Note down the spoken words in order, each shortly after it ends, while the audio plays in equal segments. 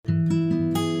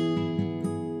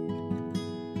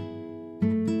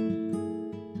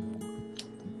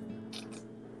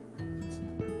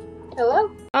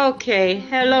Hello. Okay,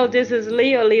 hello, this is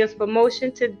Leo's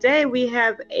Promotion. Today we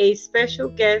have a special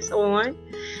guest on,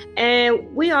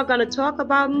 and we are going to talk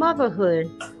about motherhood.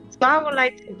 So I would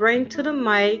like to bring to the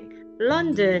mic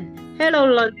London. Hello,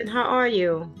 London, how are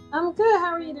you? I'm good.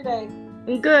 How are you today?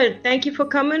 I'm good. Thank you for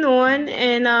coming on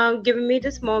and giving me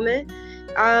this moment.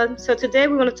 So today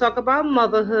we're going to talk about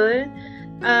motherhood.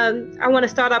 I want to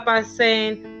start off by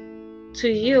saying to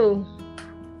you,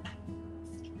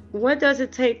 what does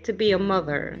it take to be a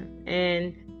mother?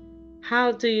 And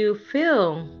how do you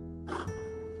feel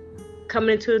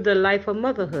coming into the life of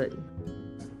motherhood?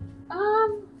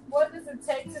 What does it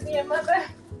take to be a mother?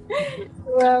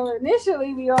 Well,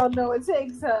 initially we all know it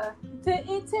takes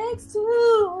it takes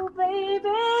two, baby.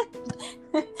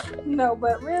 No,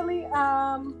 but really,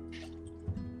 I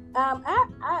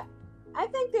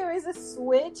think there is a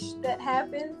switch that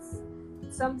happens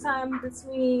sometime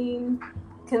between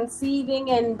conceiving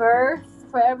and birth.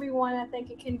 For everyone, I think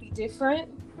it can be different.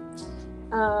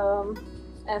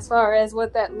 As far as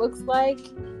what that looks like,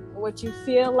 what you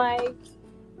feel like,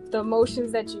 the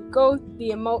emotions that you go,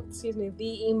 the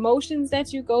emotions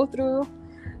that you go through,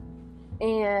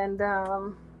 and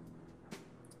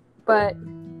but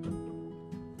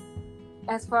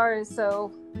as far as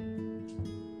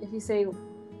if you say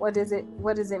what does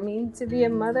it mean to be a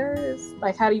mother? Is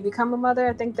like, how do you become a mother?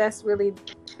 I think that's really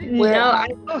where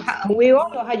We all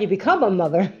know how you become a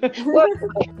mother. Well,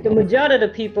 the majority of the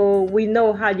people, we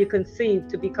know how you conceive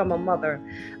to become a mother,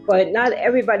 but not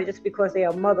everybody just because they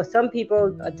are a mother. Some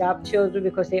people adopt children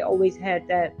because they always had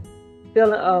that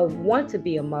feeling of want to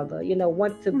be a mother,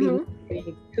 want to be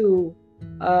married to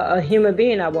a human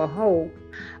being, I will hope.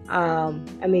 I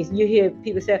mean, you hear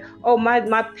people say, "Oh,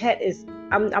 my pet is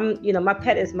my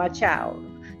pet is my child."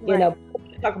 You right. know,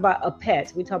 we talk about a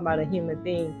pet, we talk about a human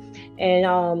being,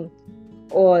 and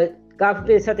or God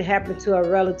forbid something happened to a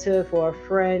relative or a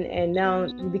friend, and now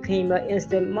you became an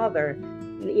instant mother.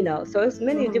 So it's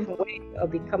many different ways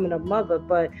of becoming a mother,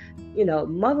 but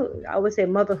I would say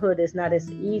motherhood is not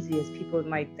as easy as people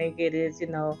might think it is,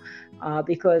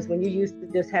 because when you used to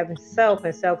just having self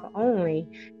and self only,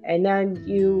 and now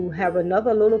you have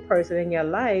another little person in your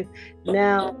life,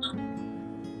 now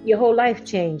your whole life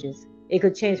changes. It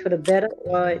could change for the better,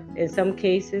 or in some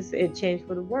cases it changed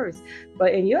for the worse.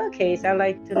 But in your case, I'd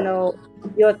like to know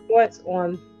your thoughts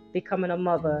on becoming a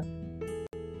mother.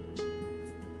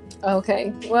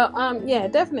 Okay. Well, yeah,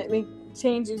 it definitely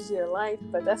changes your life,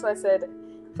 but that's why I said,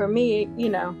 for me,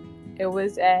 it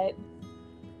was at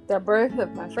the birth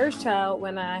of my first child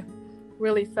when I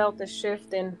really felt the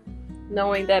shift in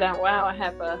knowing that I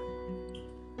have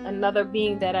another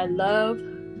being that I love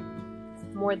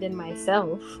more than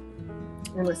myself,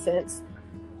 in a sense,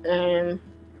 and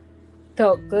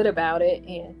felt good about it,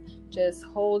 and just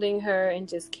holding her and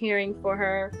just caring for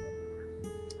her,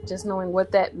 just knowing what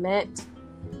that meant.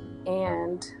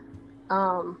 And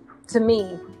to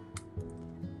me,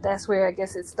 that's where I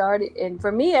guess it started. And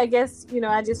for me, I guess,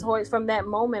 I just always, from that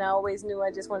moment, I always knew I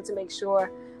just wanted to make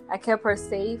sure I kept her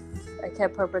safe, I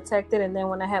kept her protected. And then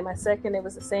when I had my second, it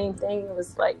was the same thing. It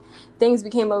was like things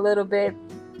became a little bit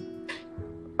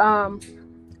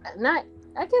not,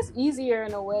 I guess, easier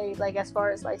in a way, like as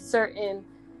far as like certain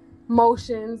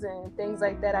motions and things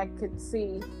like that I could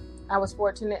see. I was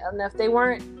fortunate enough. They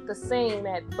weren't the same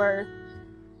at birth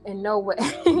in no way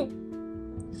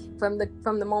from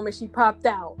the moment she popped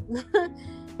out.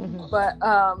 But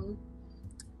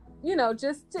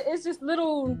it's just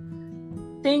little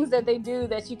things that they do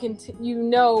that you can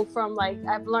from, like,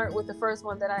 I've learned with the first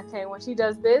one that when she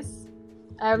does this,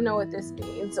 I know what this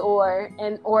means, or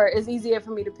it's easier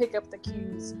for me to pick up the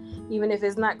cues, even if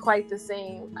it's not quite the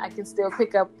same. I can still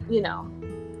pick up,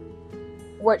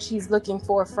 what she's looking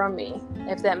for from me,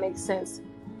 if that makes sense.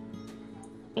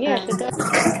 Yes, it does.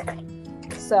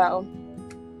 So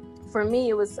for me,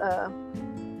 it was, I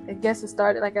guess it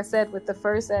started, like I said, with the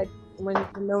first when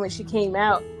the moment she came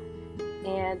out,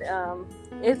 and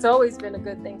it's always been a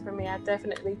good thing for me. I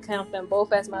definitely count them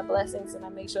both as my blessings, and I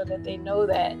make sure that they know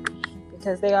that,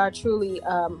 because they are truly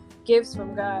gifts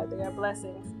from God. They are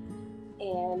blessings,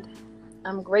 and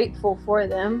I'm grateful for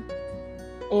them.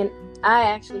 And I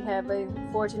actually have a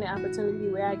fortunate opportunity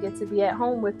where I get to be at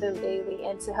home with them daily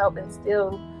and to help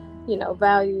instill,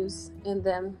 values in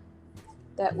them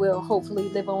that will hopefully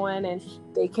live on, and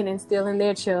they can instill in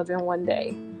their children one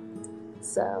day.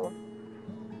 So.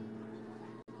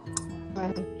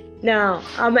 Now,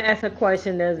 I'm going to ask a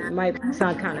question that might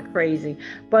sound kind of crazy,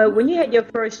 but when you had your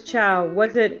first child,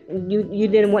 was it, you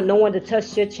didn't want no one to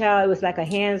touch your child? It was like a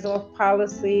hands-off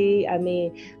policy? I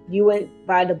mean, you went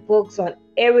by the books on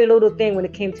every little thing when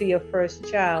it came to your first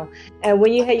child. And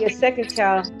when you had your second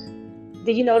child,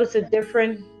 Did you notice a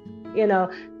difference,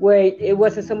 where it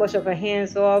wasn't so much of a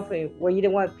hands off, and where you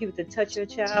didn't want people to touch your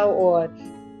child, or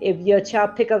if your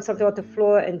child pick up something off the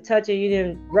floor and touch it, you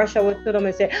didn't rush over to them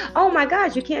and say, "Oh my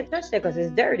gosh, you can't touch that because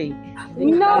it's dirty."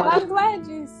 I'm glad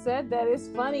you said that. It's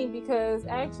funny because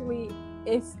actually,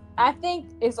 I think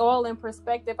it's all in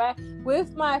perspective.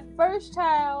 With my first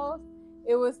child,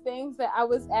 it was things that I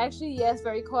was actually, yes,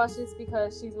 very cautious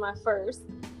because she's my first.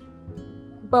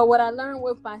 But what I learned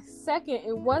with my second,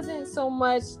 it wasn't so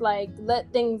much like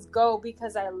let things go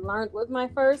because I learned with my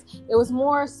first. It was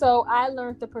more so I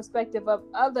learned the perspective of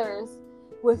others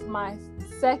with my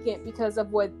second because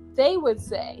of what they would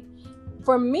say.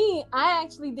 For me, I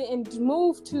actually didn't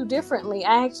move too differently.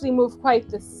 I actually moved quite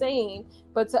the same,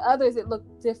 but to others it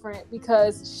looked different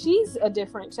because she's a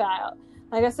different child.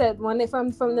 Like I said, from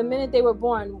the minute they were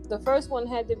born, the first one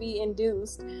had to be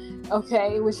induced,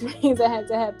 okay, which means I had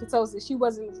to have pitosis. She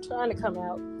wasn't trying to come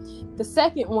out. The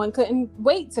second one couldn't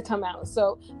wait to come out.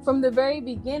 So from the very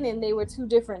beginning, they were two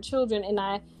different children,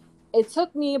 and it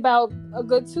took me about a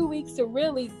good 2 weeks to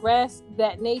really grasp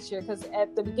that nature, because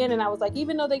at the beginning I was like,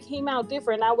 even though they came out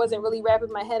different, I wasn't really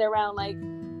wrapping my head around like,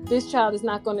 this child is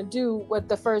not going to do what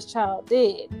the first child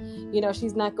did.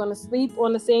 She's not going to sleep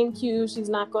on the same cues. She's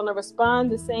not going to respond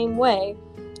the same way,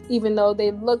 even though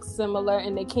they look similar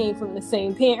and they came from the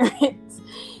same parents.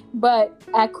 But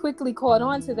I quickly caught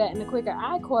on to that, and the quicker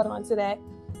I caught on to that,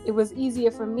 it was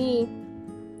easier for me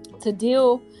to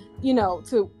deal,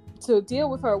 to deal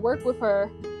with her, work with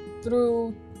her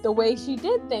through the way she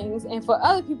did things. And for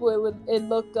other people, it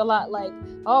looked a lot like,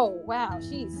 oh wow,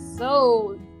 she's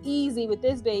so easy with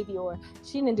this baby, or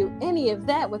she didn't do any of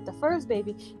that with the first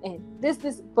baby, and this.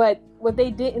 But what they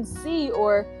didn't see,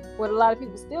 or what a lot of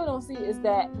people still don't see, is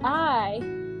that I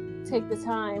take the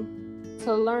time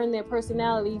to learn their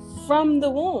personality from the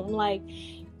womb, like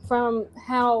from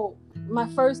how my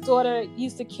first daughter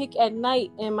used to kick at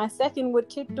night, and my second would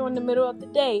kick during the middle of the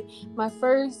day. My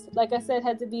first, like I said,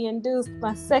 had to be induced.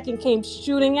 My second came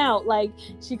shooting out, like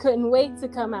she couldn't wait to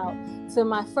come out. So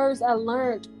my first, I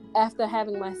learned after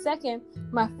having my second.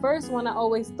 My first one, I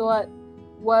always thought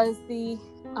was the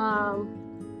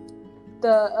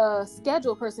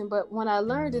schedule person, but what I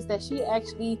learned is that she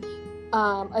actually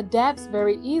adapts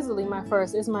very easily. My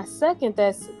first is my second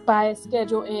that's by a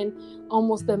schedule and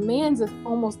almost demands a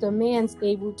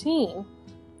routine.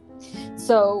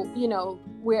 So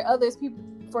where others people,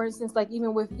 for instance, like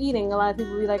even with eating, a lot of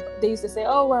people be like, they used to say,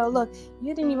 oh well, look,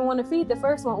 you didn't even want to feed the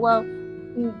first one. Well,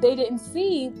 they didn't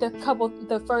see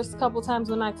the first couple times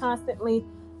when I constantly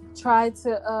tried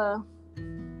to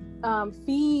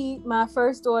feed my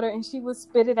first daughter, and she would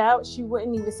spit it out. She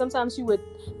wouldn't even, sometimes she would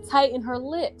tighten her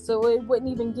lip so it wouldn't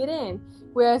even get in.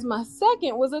 Whereas my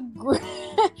second was I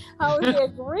was a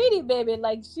greedy baby.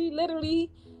 Like she literally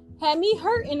had me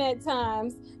hurting at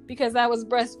times because I was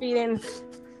breastfeeding,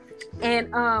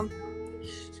 and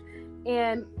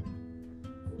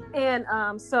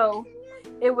so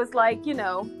it was like,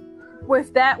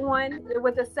 with that one,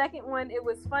 with the second one, it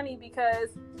was funny because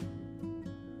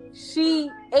she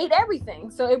ate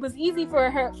everything. So it was easy for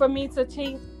me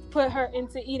to put her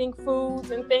into eating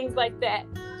foods and things like that.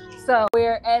 So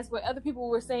whereas what other people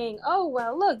were saying, oh,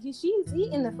 well, look, she's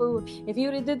eating the food. If you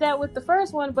would have did that with the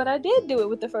first one, but I did do it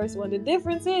with the first one. The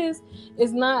difference is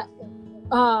not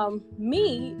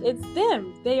me, it's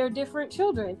them. They are different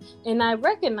children, and I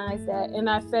recognize that, and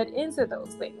I fed into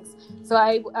those things. So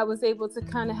I was able to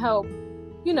kind of help,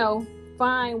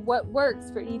 find what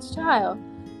works for each child.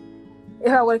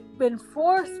 If I would have been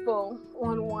forceful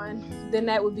on one, then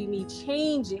that would be me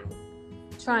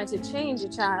trying to change a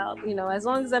child. As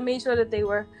long as I made sure that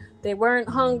they weren't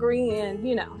hungry, and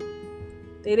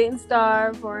they didn't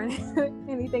starve or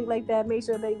anything like that, made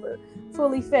sure they were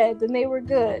fully fed, then they were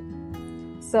good.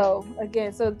 So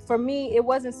again, for me, it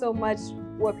wasn't so much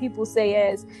what people say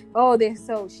as, oh,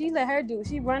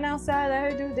 she run outside,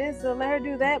 let her do this, or let her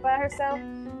do that by herself.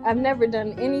 I've never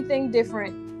done anything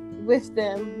different with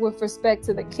them with respect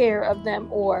to the care of them,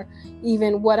 or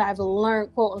even what I've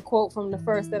learned, quote unquote, from the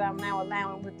first that I'm now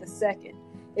allowing with the second.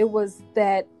 It was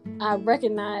that I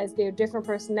recognized their different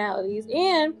personalities,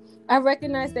 and I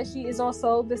recognized that she is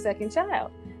also the second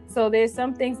child. So there's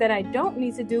some things that I don't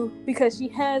need to do because she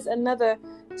has another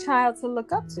child to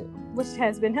look up to, which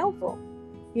has been helpful.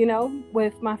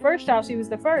 With my first child, she was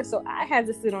the first, so I had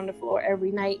to sit on the floor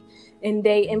every night and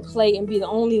day and play and be the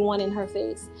only one in her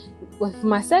face. With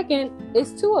my second,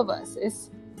 it's two of us. It's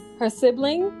her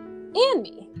sibling and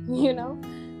me,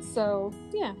 So,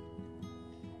 yeah.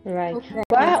 Right. Hope that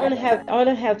Well, answers. I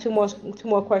only have two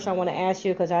more questions I want to ask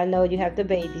you because I know you have the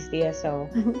babies there, so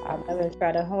I'm not gonna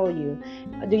try to hold you.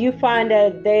 Do you find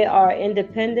that they are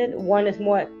independent? One is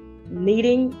more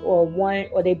needing, or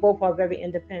they both are very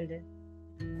independent?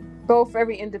 Both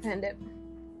very independent.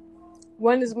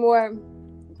 One is more.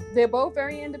 They're both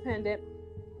very independent.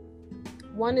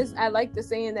 One is, I like the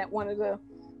saying that one of the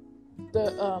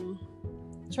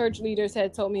church leaders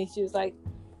had told me. She was like,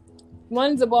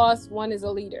 one's a boss, one is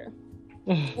a leader.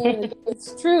 And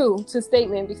it's true to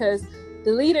statement, because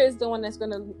the leader is the one that's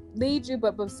going to lead you,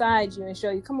 but beside you, and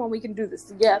show you, come on, we can do this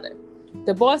together.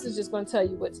 The boss is just going to tell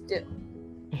you what to do.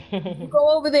 You go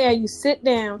over there, you sit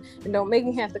down, and don't make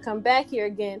me have to come back here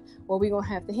again, or we're going to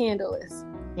have to handle this.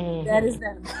 That is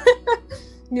them.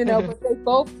 But they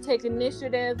both take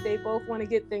initiative. They both want to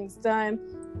get things done.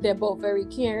 They're both very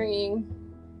caring.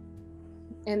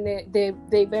 And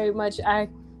they very much, I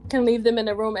can leave them in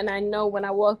the room, and I know when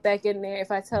I walk back in there, if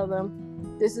I tell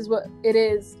them this is what it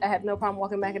is, I have no problem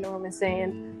walking back in the room and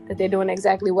saying that they're doing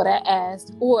exactly what I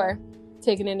asked, or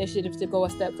taking initiative to go a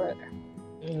step further.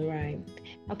 Right.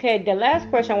 Okay, the last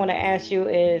question I want to ask you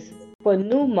is, for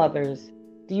new mothers,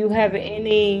 do you have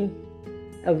any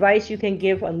advice you can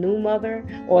give a new mother,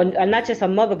 or not just a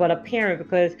mother but a parent,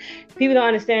 because people don't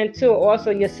understand too,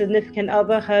 also your significant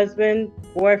other, husband,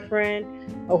 boyfriend,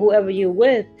 or whoever you're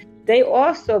with, they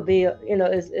also be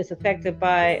is affected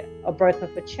by a birth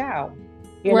of a child,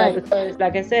 Right. because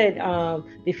like I said,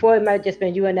 before it might have just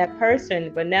been you and that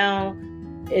person, but now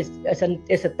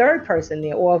it's a third person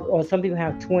there, or some people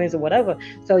have twins or whatever,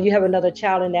 so you have another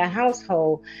child in that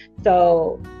household,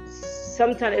 so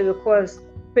sometimes it will cause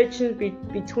friction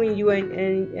between you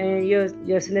and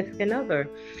your significant other.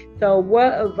 So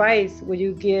what advice would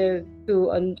you give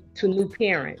to new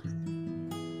parents?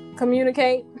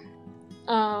 Communicate.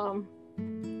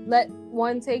 Let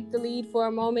one take the lead for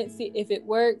a moment. See if it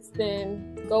works,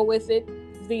 then go with it.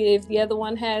 If the other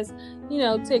one has,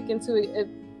 take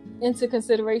into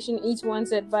consideration each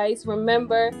one's advice.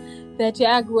 Remember that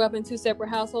y'all grew up in two separate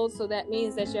households, so that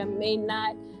means that you may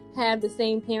not have the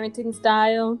same parenting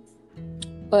style.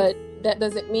 But that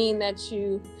doesn't mean that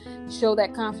you show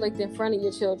that conflict in front of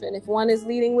your children. If one is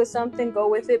leading with something, go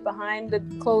with it behind the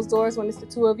closed doors. When it's the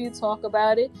two of you, talk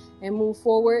about it and move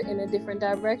forward in a different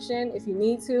direction if you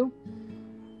need to.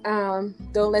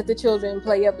 Don't let the children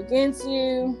play up against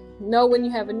you. Know when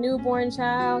you have a newborn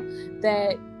child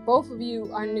that both of you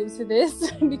are new to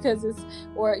this because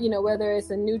whether it's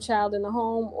a new child in the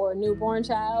home or a newborn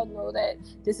child, know that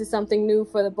this is something new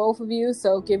for the both of you.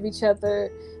 So give each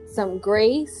other some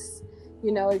grace,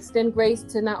 extend grace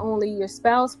to not only your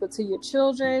spouse, but to your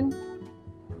children.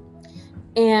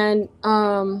 And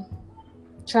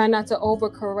try not to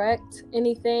overcorrect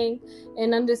anything,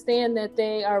 and understand that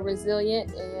they are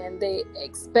resilient and they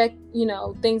expect,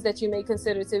 things that you may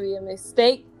consider to be a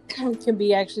mistake can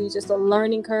be actually just a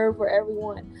learning curve for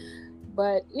everyone.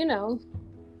 But,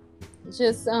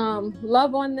 just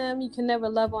love on them. You can never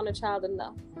love on a child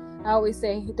enough. I always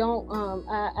say,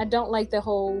 I don't like the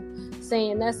whole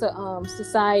saying that's a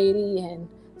society and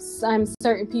some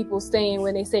certain people saying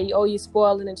when they say, oh, you're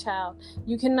spoiling a child.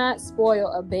 You cannot spoil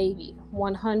a baby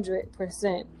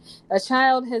 100%. A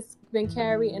child has been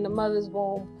carried in the mother's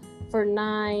womb for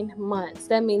 9 months.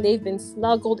 That means they've been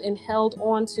snuggled and held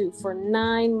onto for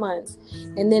 9 months.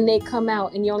 And then they come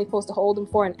out and you're only supposed to hold them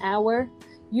for an hour.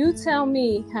 You tell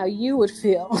me how you would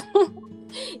feel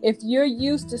if you're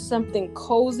used to something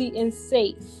cozy and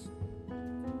safe,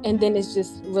 and then it's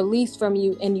just released from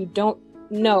you and you don't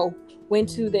know when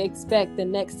to expect the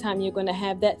next time you're going to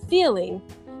have that feeling.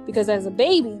 Because as a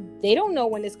baby, they don't know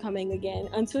when it's coming again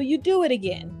until you do it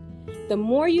again. The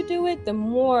more you do it, the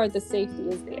more the safety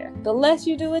is there. The less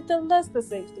you do it, the less the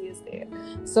safety is there.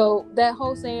 So that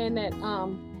whole saying that,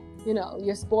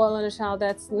 you're spoiling a child,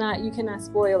 you cannot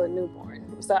spoil a newborn.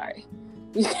 I'm sorry.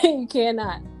 You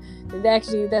cannot. That's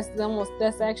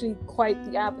actually quite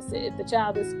the opposite. If the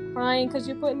child is crying because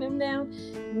you're putting them down,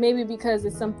 maybe because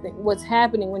it's what's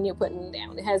happening when you're putting them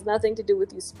down. It has nothing to do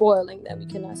with you spoiling them. You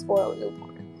cannot spoil a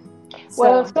newborn.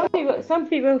 Well, some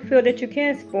people feel that you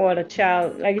can spoil a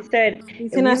child, like you said. You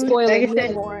cannot spoil a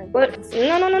newborn. But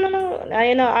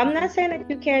no. I'm not saying that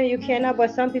you cannot.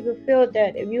 But some people feel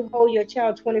that if you hold your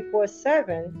child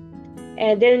 24/7,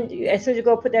 and then as soon as you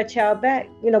go put that child back,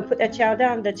 put that child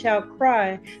down, the child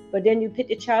cry, but then you pick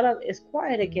the child up, it's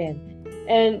quiet again.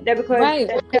 And that because, Right.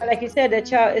 that child, like you said, that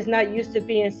child is not used to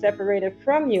being separated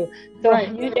from you. So,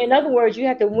 Right. in other words, you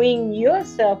have to wean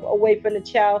yourself away from the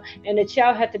child, and the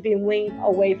child has to be weaned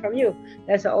away from you.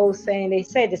 That's an old saying they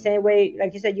say. The same way,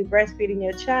 like you said, you breastfeeding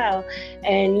your child,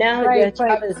 and now the Right.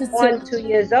 child is 1, 2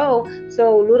 years old.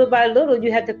 So little by little,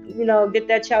 you have to, get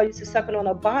that child used to sucking on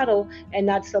a bottle and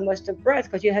not so much the breast,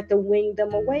 because you have to wean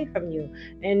them away from you.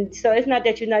 And so it's not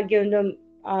that you're not giving them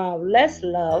less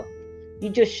love.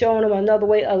 You're just showing them another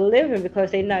way of living because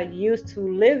they're not used to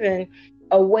living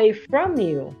away from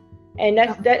you. And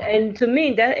that's that. And to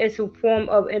me, that is a form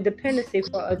of independency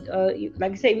for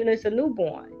like I say, even it's a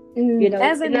newborn.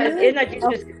 As It's not you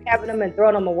just having them and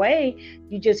throwing them away.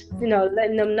 You just,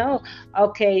 letting them know,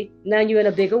 okay, now you're in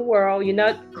a bigger world. You're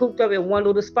not cooped up in one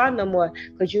little spot no more.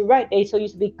 Because you're right, they so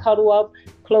used to be cuddled up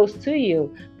close to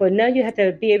you, but now you have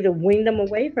to be able to wing them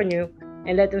away from you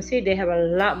and let them see they have a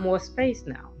lot more space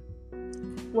now.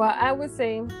 Well, I would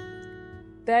say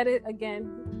that I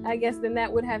guess then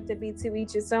that would have to be to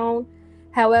each its own.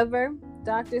 However,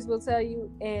 doctors will tell you,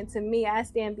 and to me, I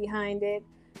stand behind it,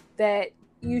 that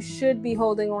you should be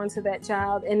holding on to that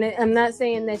child. And I'm not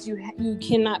saying that you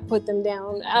cannot put them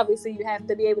down. Obviously, you have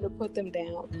to be able to put them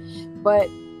down, but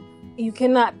you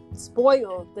cannot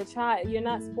spoil the child. You're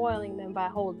not spoiling them by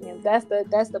holding him. That's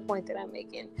the point that I'm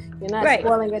making. You're not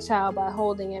spoiling a child by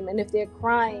holding him. And if they're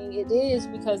crying, it is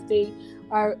because they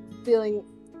are feeling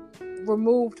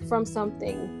removed from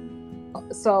something.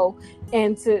 So,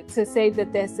 and to say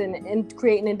that that's and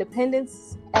creating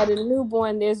independence at a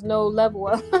newborn, there's no level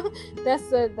of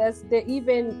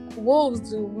even wolves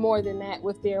do more than that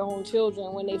with their own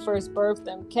children when they first birth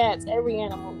them. Cats, every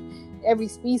animal, every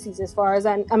species, as far as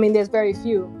I mean, there's very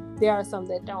few. There are some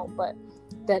that don't, but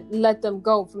that let them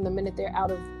go from the minute they're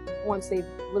out of, once they've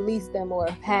released them or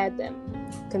had them,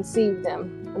 conceived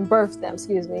them, and birthed them.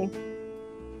 Excuse me.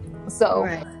 So,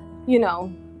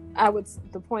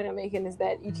 the point I'm making is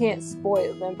that you can't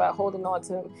spoil them by holding on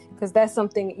to them, because that's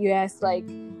something you ask, like,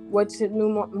 what should new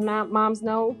moms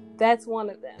know? That's one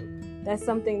of them. That's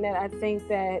something that I think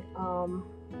that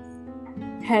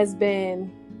has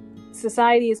been,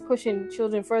 society is pushing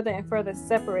children further and further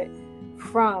separate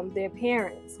from their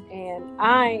parents. And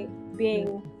I,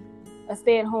 being a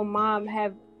stay-at-home mom,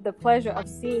 have the pleasure of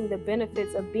seeing the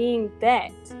benefits of being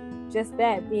that. Just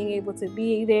that, being able to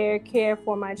be there, care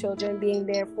for my children, being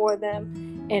there for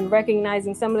them, and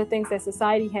recognizing some of the things that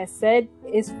society has said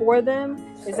is for them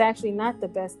is actually not the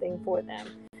best thing for them.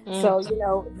 So,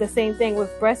 the same thing with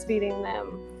breastfeeding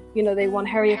them. They want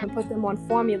to hurry up and put them on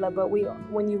formula, but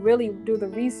when you really do the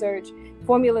research,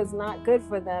 formula is not good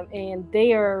for them, and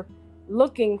they are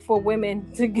looking for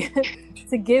women to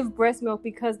give breast milk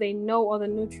because they know all the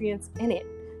nutrients in it.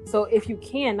 So if you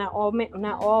can, not all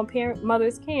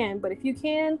mothers can, but if you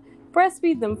can,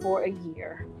 breastfeed them for a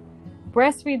year.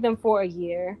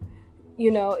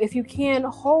 If you can,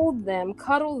 hold them,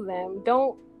 cuddle them.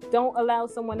 Don't allow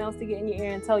someone else to get in your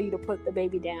ear and tell you to put the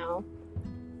baby down.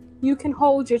 You can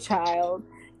hold your child.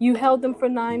 You held them for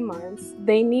 9 months.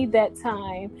 They need that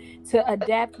time to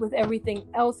adapt with everything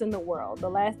else in the world. The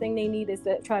last thing they need is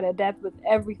to try to adapt with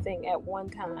everything at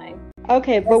one time.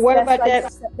 Okay, but what about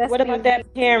that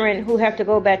parent who have to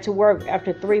go back to work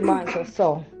after 3 months or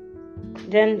so?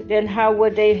 Then how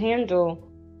would they handle?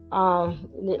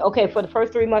 Okay, for the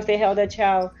first 3 months they held that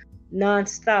child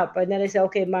nonstop, but then they say,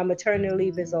 okay, my maternity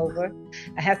leave is over.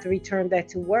 I have to return back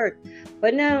to work.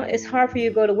 But now it's hard for you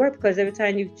to go to work because every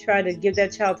time you try to give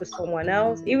that child to someone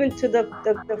else, even to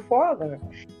the father,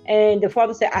 and the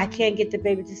father said, I can't get the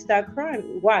baby to stop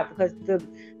crying. Why? Because the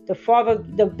father,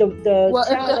 the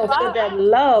child don't feel that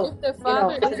love. If the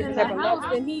father is in the house,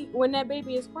 then when that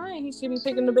baby is crying, he should be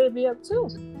picking the baby up too.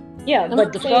 Yeah,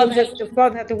 but the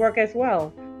father have to work as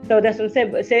well. So that's what I'm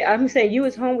saying. But I'm saying you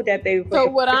was home with that baby. So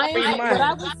what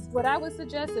I would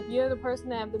suggest, if you're the person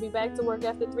that have to be back to work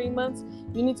after 3 months,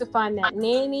 you need to find that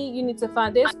nanny. You need to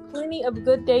find. There's plenty of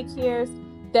good daycares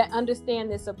that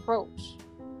understand this approach.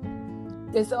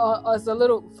 It's a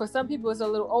little, for some people it's a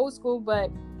little old school, but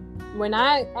when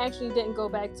I actually didn't go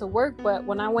back to work, but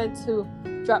when I went to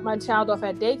drop my child off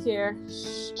at daycare,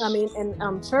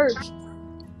 in church,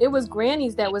 it was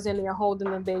grannies that was in there holding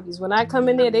them babies. When I come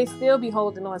in there, they still be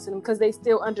holding on to them because they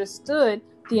still understood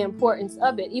the importance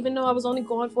of it, even though I was only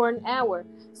gone for an hour.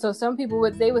 So some people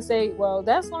would say, well,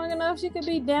 that's long enough. She could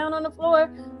be down on the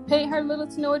floor, pay her little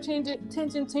to no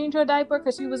attention, change her diaper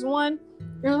because she was 1,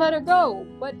 and let her go.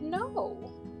 But no.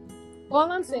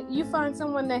 All I'm saying, you find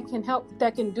someone that can help,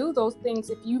 that can do those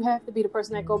things. If you have to be the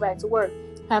person that go back to work,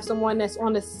 have someone that's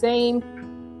has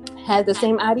the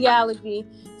same ideology,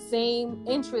 same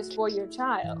interest for your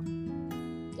child.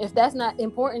 If that's not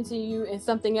important to you and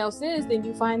something else is, then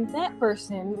you find that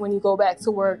person when you go back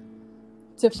to work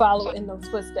to follow in those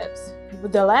footsteps.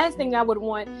 But the last thing I would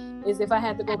want is if I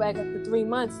had to go back after 3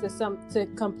 months to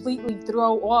completely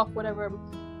throw off whatever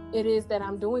it is that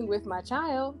I'm doing with my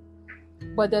child.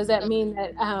 But does that mean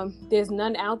that there's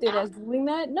none out there that's doing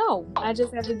that? No, I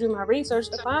just have to do my research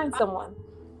to find someone.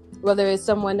 Whether it's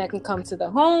someone that can come to the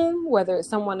home, whether it's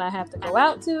someone I have to go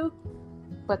out to,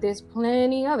 but there's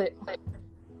plenty of it.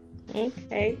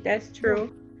 Okay, that's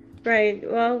true. Right.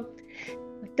 Well,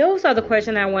 those are the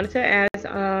questions I wanted to ask.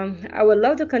 I would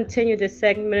love to continue this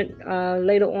segment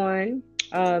later on.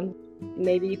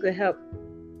 Maybe you could help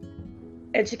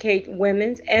educate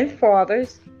women and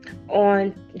fathers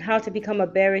on how to become a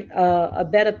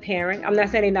better parent. I'm not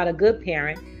saying they're not a good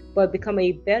parent, but become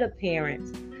a better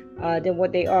parent than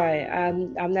what they are.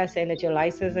 I'm not saying that you're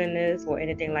licensed in this or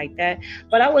anything like that,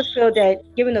 but I would feel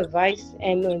that giving advice,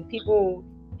 and when people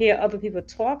hear other people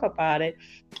talk about it,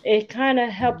 it kind of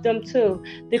helped them too.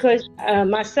 Because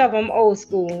myself, I'm old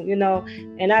school,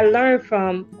 and I learned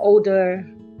from older,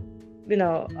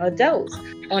 adults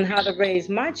on how to raise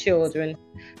my children.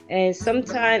 And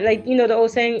sometimes, like, the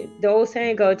old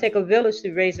saying go, take a village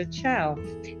to raise a child.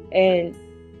 And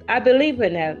I believe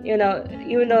in that,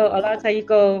 even though a lot of times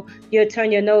you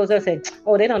turn your nose up and say,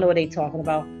 oh, they don't know what they're talking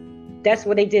about. That's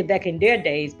what they did back in their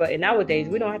days. But in our days,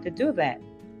 we don't have to do that.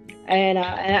 And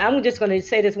I'm just going to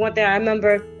say this one thing. I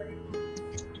remember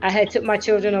I had took my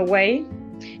children away,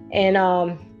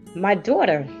 and my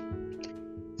daughter,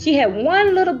 she had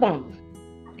one little bump.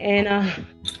 And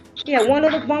she had one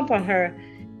little bump on her.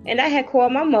 And I had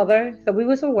called my mother, so we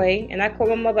was away, and I called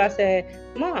my mother. I said,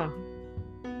 Mom,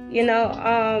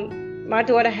 my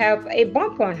daughter have a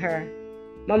bump on her.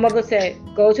 My mother said,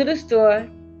 go to the store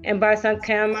and buy some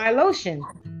calamine lotion.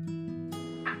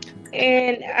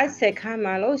 And I said,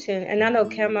 calamine lotion? And I know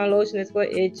calamine lotion is for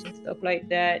itch and stuff like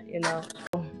that,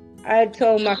 I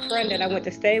told my friend that I went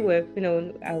to stay with,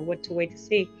 I went to wait to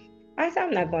see. I said,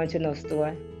 I'm not going to no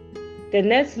store. The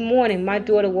next morning, my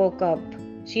daughter woke up.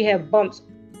 She had bumps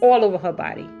all over her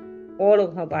body.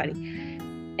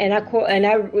 And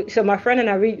so my friend and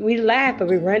I, we laughed, but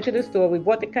we ran to the store. We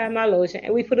bought the calamine lotion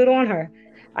and we put it on her.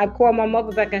 I called my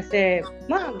mother back and said,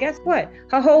 Mom, guess what?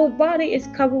 Her whole body is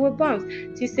covered with bumps.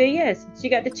 She said, yes, she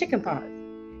got the chicken pox.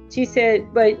 She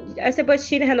said, but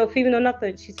she didn't have no fever, no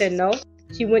nothing. She said, no,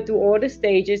 she went through all the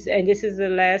stages and this is the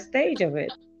last stage of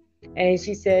it. And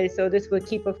she said, so this would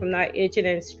keep her from not itching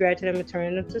and scratching them and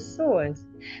turning them to sores.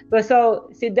 But so,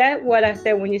 see, that's what I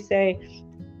said when you say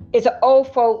it's an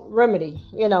old folk remedy.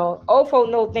 Old folk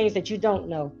know things that you don't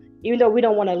know, even though we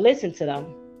don't want to listen to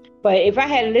them. But if I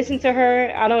had listened to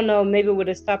her, I don't know, maybe it would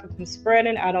have stopped it from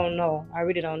spreading. I don't know. I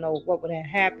really don't know what would have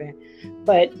happened.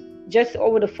 But just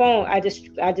over the phone, I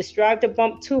described the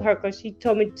bump to her because she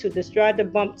told me to describe the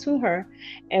bump to her.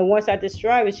 And once I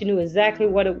described it, she knew exactly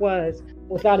what it was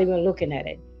without even looking at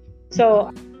it.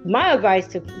 So my advice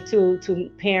to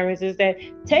parents is that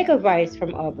take advice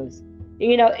from others.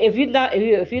 If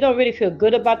you don't really feel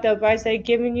good about the advice they're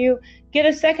giving you, get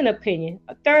a second opinion,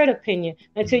 a third opinion,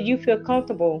 until you feel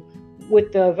comfortable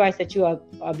with the advice that you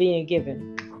are being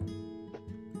given.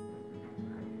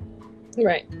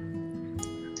 Right.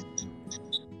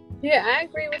 Yeah, I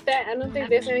agree with that. I don't think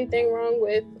there's anything wrong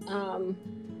with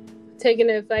taking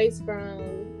advice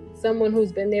from someone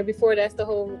who's been there before. That's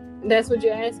what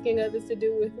you're asking others to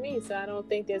do with me. So I don't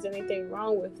think there's anything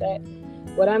wrong with that.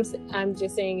 What I'm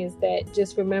just saying is that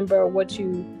just remember what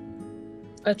you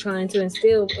are trying to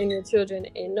instill in your children,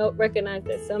 and recognize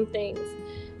that some things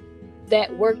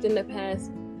that worked in the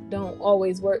past don't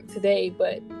always work today.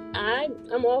 But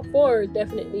I'm all for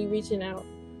definitely reaching out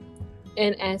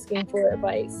and asking for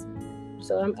advice.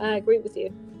 So I agree with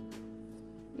you.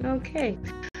 Okay.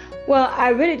 Well, I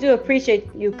really do appreciate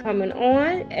you coming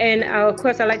on. And of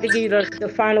course, I'd like to give you the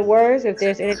final words if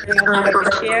there's anything else you'd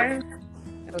like to share.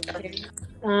 Okay.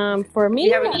 For me,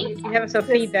 you have some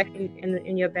feedback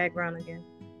in your background again.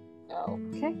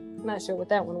 Okay. Not sure what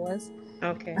that one was.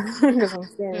 Okay. Because I'm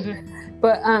scared. Mm-hmm.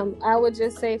 But I would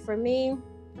just say for me,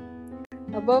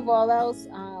 above all else,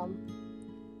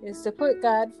 is to put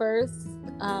God first.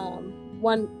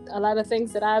 A lot of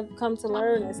things that I've come to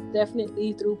learn is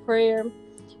definitely through prayer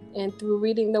and through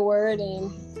reading the Word.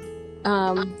 And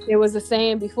there was a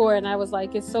saying before, and I was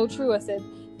like, it's so true. I said,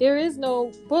 there is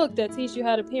no book that teaches you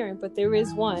how to parent, but there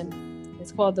is one.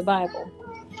 It's called the Bible.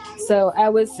 So I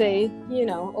would say,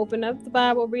 open up the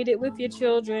Bible, read it with your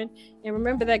children, and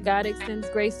remember that God extends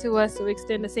grace to us, so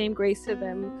extend the same grace to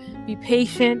them. Be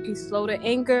patient, be slow to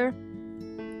anger,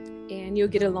 and you'll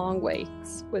get a long way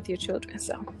with your children.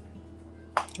 So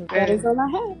That Very is all I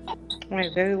have. all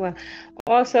right, very well.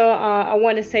 Also, I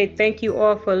want to say thank you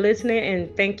all for listening,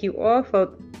 and thank you all for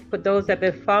those that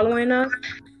have been following us.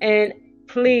 And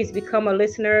please become a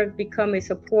listener, become a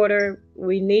supporter.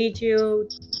 We need you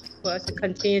for us to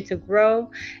continue to grow.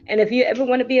 And if you ever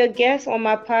want to be a guest on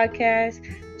my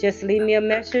podcast, just leave me a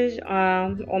message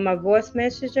on my voice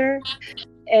messenger,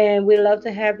 and we'd love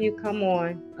to have you come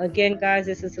on. Again, guys,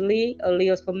 this is Lee of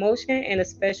Leo's Promotion, and a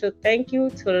special thank you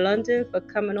to London for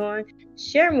coming on,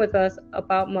 sharing with us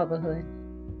about motherhood.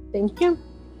 Thank you.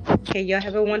 Okay, y'all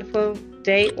have a wonderful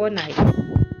day or night.